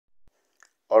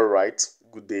All right,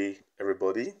 good day,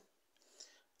 everybody.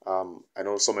 I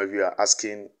know some of you are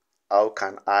asking, how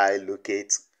can I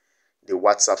locate the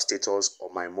WhatsApp status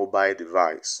on my mobile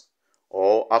device?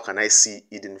 Or how can I see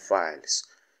hidden files?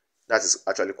 That is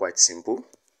actually quite simple.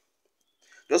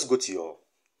 Just go to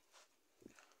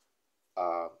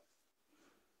uh,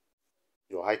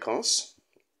 your icons,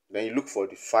 then you look for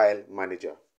the file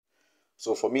manager.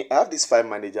 So for me, I have this file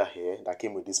manager here that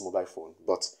came with this mobile phone,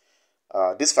 but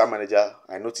this file manager,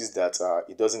 I noticed that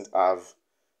it doesn't have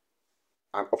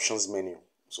an options menu.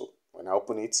 So when I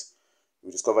open it,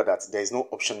 we discover that there is no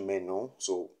option menu,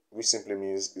 so which simply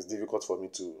means it's difficult for me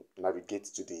to navigate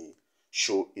to the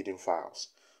show hidden files.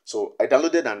 So I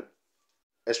downloaded an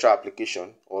extra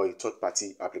application or a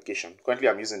third-party application. Currently,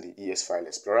 I'm using the ES File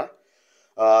Explorer.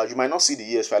 You might not see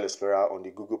the ES File Explorer on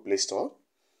the Google Play Store.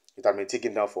 It has been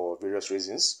taken down for various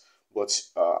reasons, but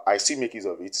I still make use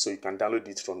of it, so you can download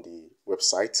it from the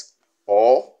website,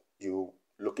 or you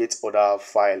locate other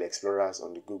file explorers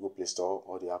on the Google Play Store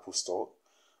or the Apple Store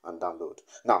and download.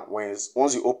 Now, once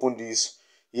you open this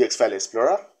EX File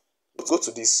Explorer, go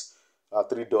to this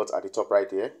three dots at the top right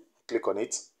here, click on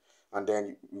it, and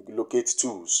then you locate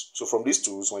tools. So from these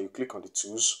tools, when you click on the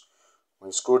tools, when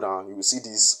you scroll down, you will see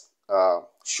this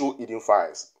show hidden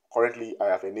files. Currently, I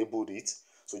have enabled it,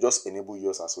 so just enable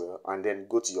yours as well, and then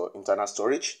go to your internal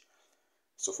storage.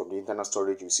 So from the internal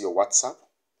storage, you see your WhatsApp.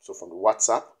 So from the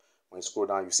WhatsApp, when you scroll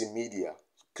down, you see media.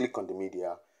 Click on the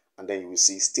media, and then you will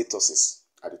see statuses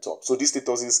at the top. So this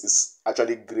statuses is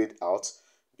actually grayed out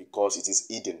because it is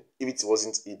hidden. If it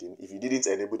wasn't hidden, if you didn't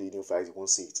enable the hidden files, you won't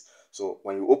see it. So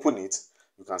when you open it,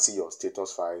 you can see your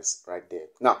status files right there.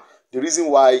 Now, the reason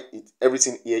why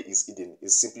everything here is hidden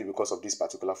is simply because of this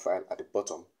particular file at the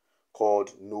bottom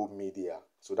called no media.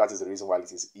 So that is the reason why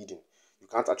it is hidden. You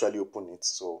can't actually open it.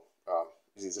 So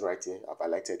this is right here. I've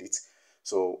highlighted it.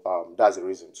 So that's the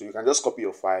reason. So you can just copy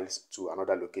your files to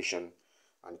another location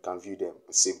and can view them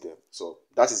and save them. So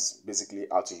that is basically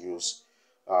how to use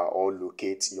or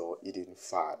locate your hidden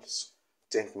files.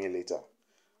 Thank me later.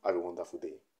 Have a wonderful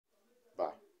day.